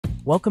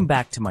Welcome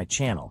back to my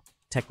channel,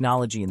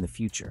 Technology in the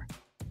Future.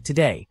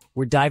 Today,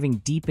 we're diving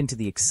deep into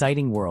the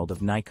exciting world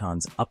of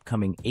Nikon's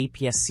upcoming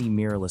APS-C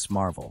mirrorless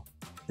marvel,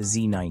 the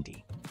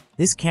Z90.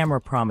 This camera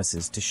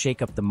promises to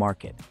shake up the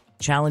market,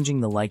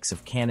 challenging the likes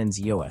of Canon's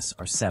EOS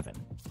R7.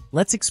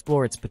 Let's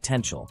explore its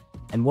potential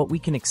and what we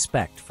can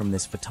expect from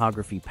this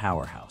photography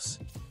powerhouse.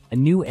 A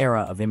new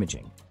era of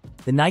imaging.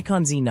 The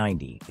Nikon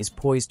Z90 is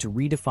poised to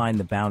redefine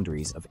the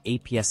boundaries of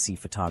APS-C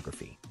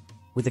photography.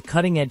 With a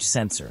cutting-edge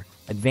sensor,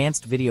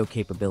 advanced video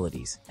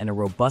capabilities, and a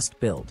robust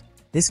build,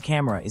 this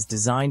camera is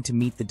designed to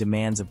meet the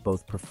demands of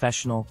both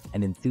professional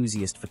and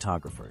enthusiast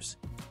photographers.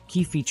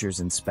 Key features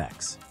and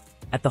specs.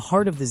 At the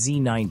heart of the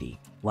Z90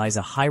 lies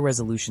a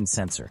high-resolution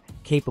sensor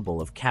capable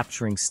of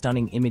capturing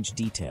stunning image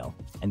detail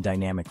and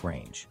dynamic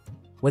range.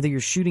 Whether you're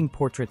shooting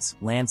portraits,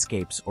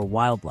 landscapes, or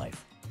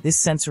wildlife, this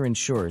sensor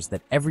ensures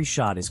that every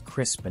shot is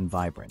crisp and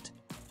vibrant.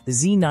 The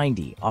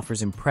Z90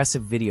 offers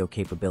impressive video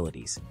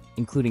capabilities,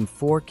 including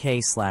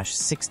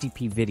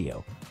 4K/60p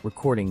video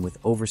recording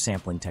with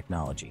oversampling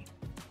technology.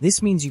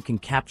 This means you can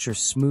capture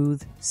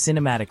smooth,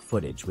 cinematic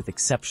footage with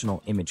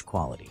exceptional image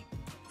quality.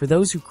 For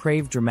those who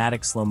crave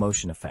dramatic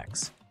slow-motion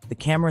effects, the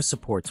camera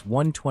supports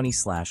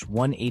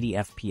 120/180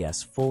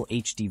 FPS Full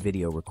HD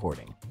video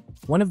recording.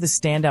 One of the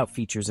standout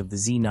features of the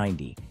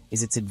Z90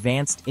 is its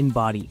advanced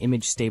in-body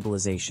image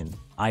stabilization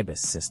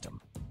 (IBIS)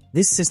 system.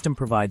 This system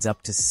provides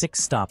up to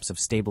 6 stops of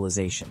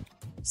stabilization,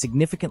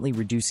 significantly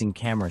reducing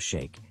camera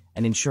shake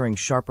and ensuring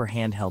sharper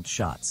handheld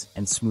shots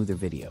and smoother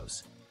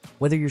videos.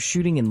 Whether you're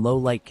shooting in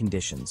low-light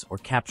conditions or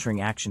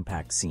capturing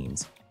action-packed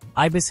scenes,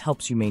 IBIS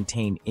helps you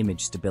maintain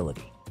image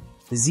stability.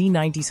 The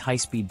Z90's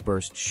high-speed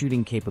burst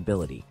shooting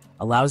capability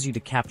allows you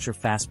to capture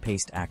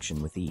fast-paced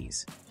action with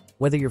ease.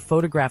 Whether you're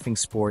photographing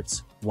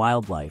sports,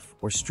 wildlife,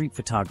 or street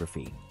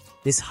photography,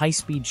 this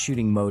high-speed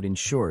shooting mode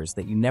ensures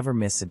that you never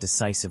miss a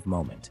decisive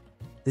moment.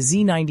 The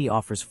Z90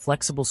 offers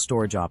flexible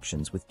storage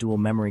options with dual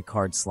memory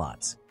card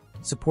slots,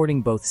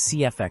 supporting both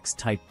CFX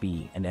Type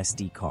B and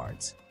SD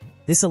cards.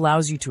 This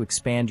allows you to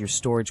expand your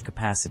storage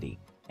capacity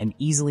and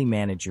easily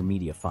manage your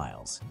media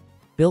files.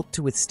 Built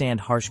to withstand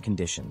harsh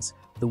conditions,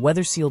 the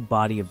weather-sealed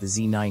body of the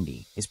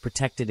Z90 is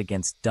protected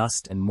against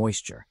dust and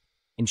moisture,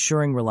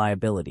 ensuring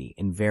reliability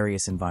in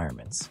various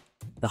environments.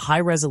 The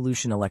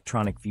high-resolution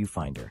electronic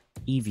viewfinder,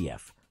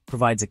 EVF,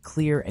 provides a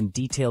clear and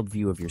detailed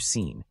view of your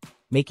scene,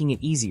 making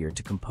it easier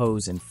to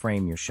compose and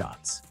frame your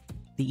shots.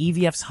 The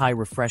EVF's high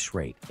refresh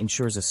rate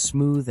ensures a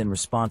smooth and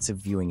responsive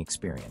viewing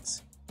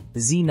experience.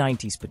 The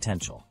Z90's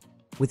potential.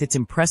 With its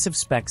impressive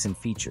specs and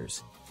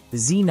features, the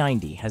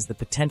Z90 has the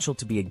potential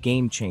to be a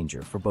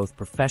game-changer for both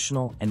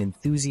professional and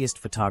enthusiast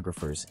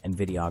photographers and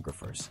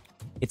videographers.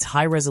 Its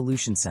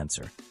high-resolution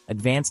sensor,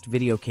 advanced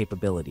video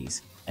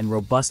capabilities, and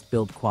robust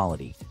build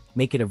quality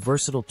make it a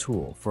versatile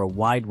tool for a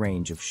wide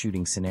range of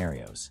shooting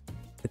scenarios.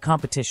 The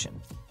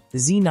competition. The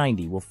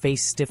Z90 will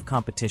face stiff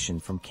competition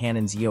from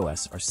Canon's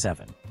EOS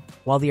R7.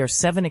 While the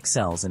R7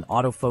 excels in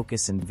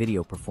autofocus and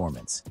video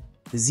performance,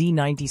 the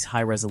Z90's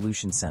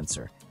high-resolution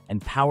sensor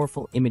and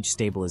powerful image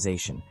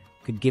stabilization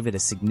could give it a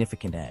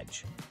significant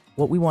edge.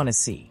 What we want to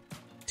see.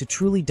 To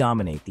truly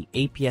dominate the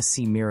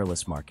APS-C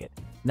mirrorless market,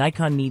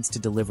 Nikon needs to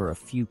deliver a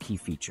few key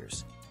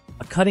features.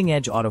 A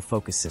cutting-edge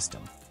autofocus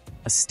system.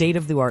 A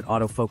state-of-the-art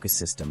autofocus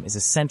system is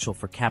essential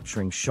for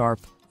capturing sharp,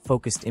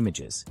 focused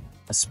images,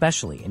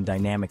 especially in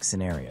dynamic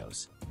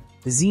scenarios.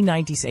 The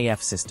Z90's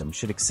AF system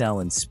should excel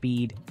in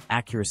speed,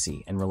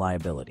 accuracy, and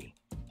reliability.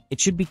 It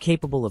should be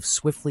capable of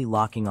swiftly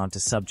locking onto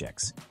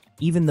subjects,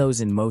 even those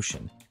in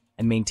motion,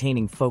 and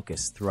maintaining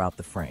focus throughout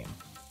the frame.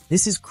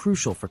 This is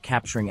crucial for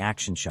capturing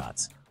action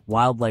shots,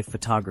 wildlife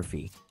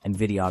photography, and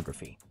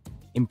videography.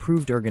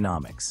 Improved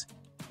ergonomics.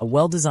 A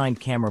well-designed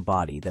camera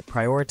body that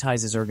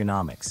prioritizes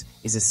ergonomics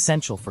is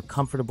essential for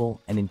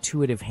comfortable and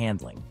intuitive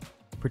handling,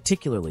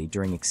 particularly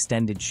during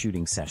extended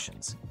shooting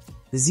sessions.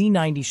 The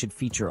Z90 should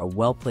feature a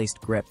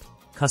well-placed grip,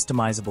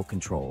 customizable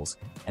controls,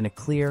 and a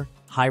clear,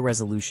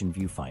 high-resolution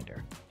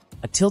viewfinder.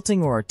 A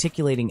tilting or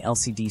articulating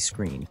LCD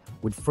screen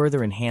would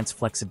further enhance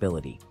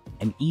flexibility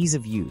and ease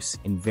of use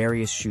in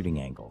various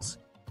shooting angles.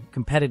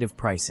 Competitive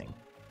pricing.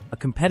 A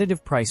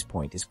competitive price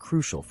point is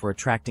crucial for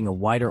attracting a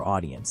wider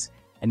audience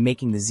and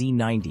making the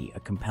Z90 a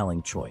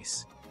compelling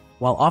choice.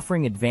 While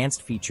offering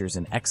advanced features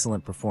and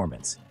excellent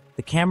performance,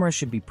 the camera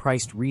should be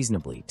priced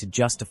reasonably to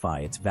justify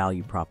its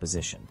value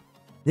proposition.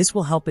 This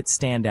will help it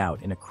stand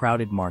out in a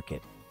crowded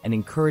market and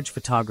encourage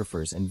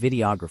photographers and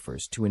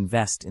videographers to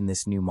invest in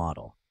this new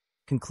model.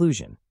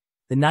 Conclusion.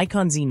 The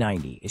Nikon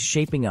Z90 is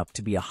shaping up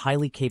to be a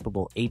highly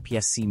capable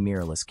APS-C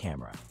mirrorless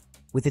camera.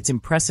 With its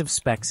impressive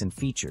specs and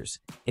features,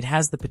 it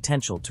has the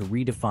potential to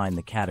redefine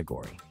the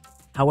category.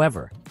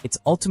 However, its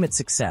ultimate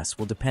success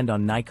will depend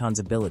on Nikon's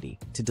ability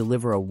to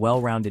deliver a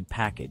well-rounded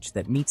package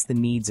that meets the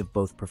needs of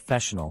both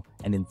professional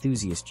and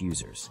enthusiast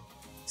users.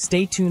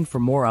 Stay tuned for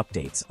more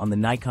updates on the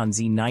Nikon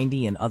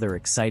Z90 and other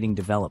exciting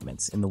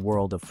developments in the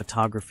world of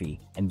photography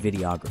and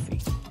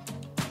videography.